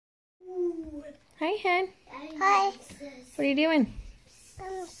Hi, Hen. Hi. What are you doing?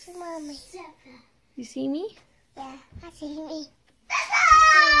 I'm Mommy. You see me? Yeah, I see me.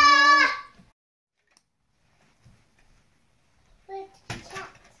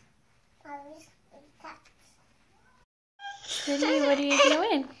 Sydney, what are you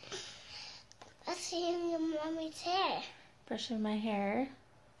doing? I'm seeing your mommy's hair. Brushing my hair.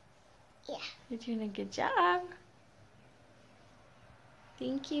 Yeah. You're doing a good job.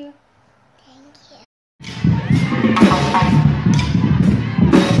 Thank you. Thank you.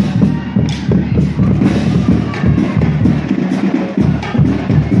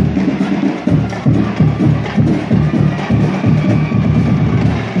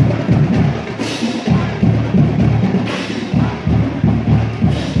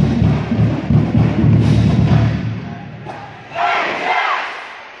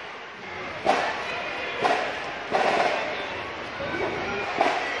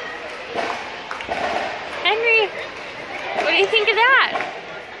 What do you think of that?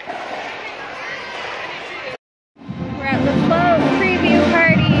 We're at the float preview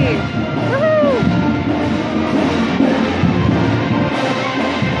party. Woohoo!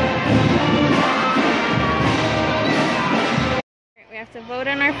 We have to vote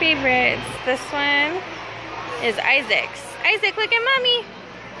on our favorites. This one is Isaac's. Isaac, look at Mommy.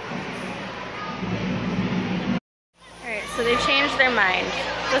 Alright, so they changed their mind.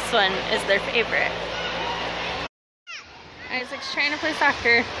 This one is their favorite. Isaac's trying to play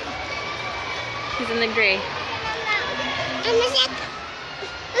soccer. He's in the gray.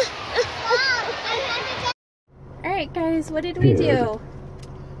 Alright guys, what did we do?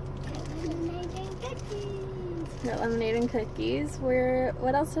 Lemonade and cookies.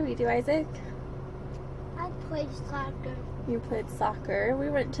 What else did we do, Isaac? I played soccer. You played soccer. We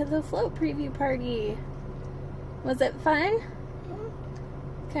went to the float preview party. Was it fun?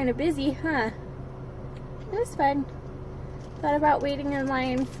 Kind of busy, huh? It was fun. Thought about waiting in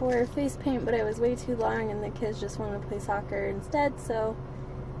line for face paint, but it was way too long and the kids just wanted to play soccer instead, so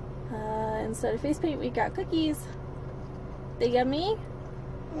instead of face paint we got cookies. They yummy?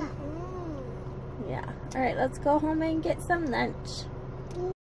 Yeah. Yeah. Alright, let's go home and get some lunch.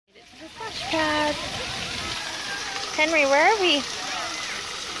 It's the splash pad. Henry, where are we?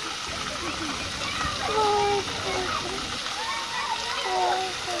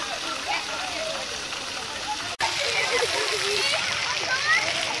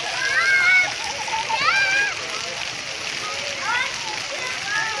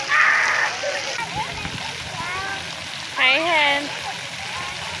 Hi, Hen.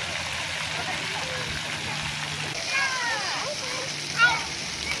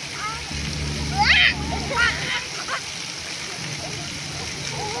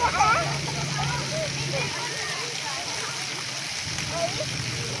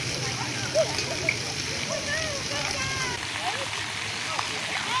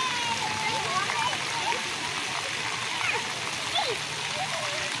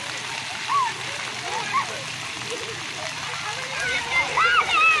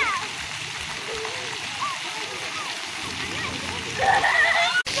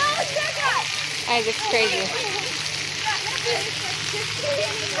 Isaac's crazy.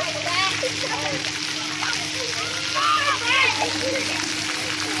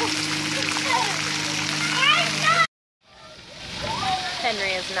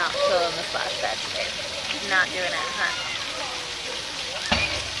 Henry is not still in the splash pad today. He's not doing it, huh?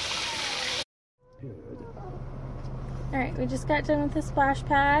 Alright, we just got done with the splash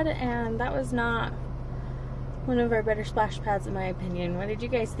pad, and that was not one of our better splash pads in my opinion. What did you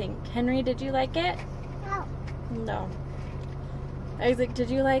guys think? Henry, did you like it? No. No. Isaac, did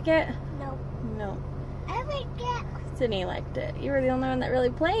you like it? No. No. I like it. Sydney liked it. You were the only one that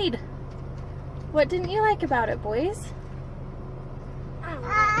really played. What didn't you like about it, boys? You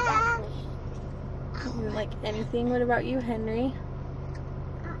didn't like anything? What about you, Henry?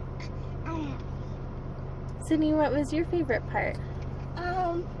 Sydney, what was your favorite part?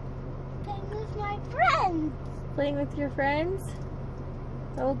 Playing with my friends. Playing with your friends?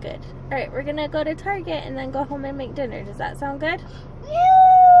 Oh, good. Alright, we're gonna go to Target and then go home and make dinner. Does that sound good?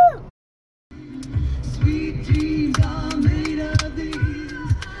 Woo! Sweet dreams are made of these.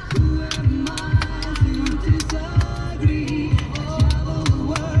 Who am I to disagree? Travel the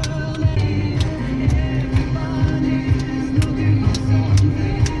world and everybody's looking for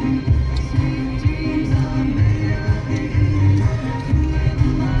something. Sweet dreams are made of these. Who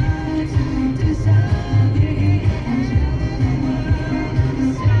am I to disagree?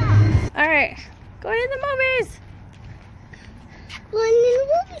 Alright, going to the movies. Going in the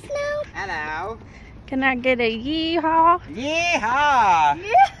movies now. Hello. Can I get a yeehaw? Yeehaw!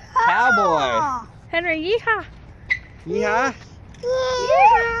 Yeah. Cowboy. Henry, yeehaw! Yeah.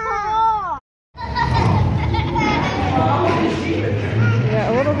 Yeah. We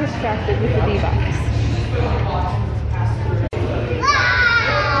got a little distracted with the D-box.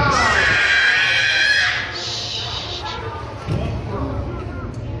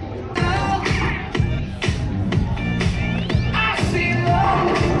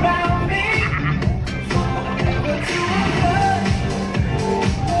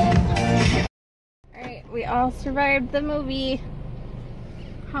 Alright, we all survived the movie.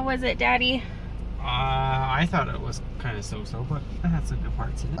 How was it, Daddy? I thought it was kind of so-so, but it had some good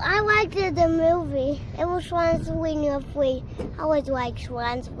parts in it. I liked the movie. It was Transylvania free. I always like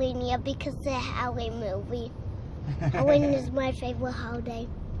Transylvania because it's a Halloween movie. Halloween is my favorite holiday.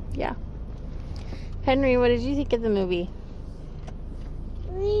 Yeah. Henry, what did you think of the movie?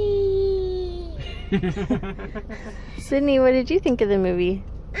 Sydney, what did you think of the movie?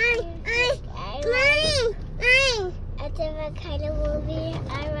 It's a kind of movie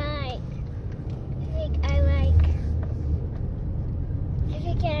I like. I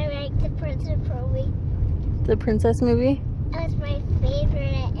think I like the Princess movie. The princess movie? That was my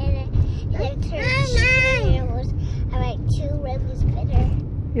favorite, and I like 2 movies better.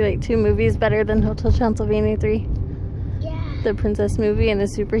 You like 2 movies better than Hotel Transylvania 3? Yeah. The princess movie and the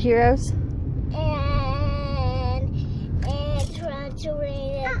superheroes? And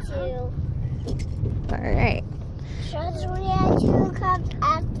Transylvania 2. Alright. Transylvania 2 comes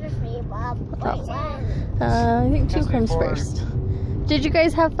after 3, Mom. Wait, I think 2 Just comes before. first. Did you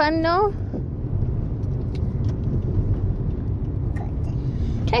guys have fun, no?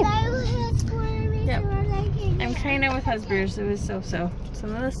 Okay. Yep. I'm kind of with Husband's. It was so-so.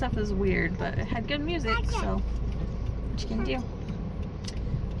 Some of the stuff is weird, but it had good music, so what you can do.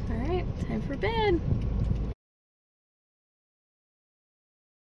 Alright, time for bed.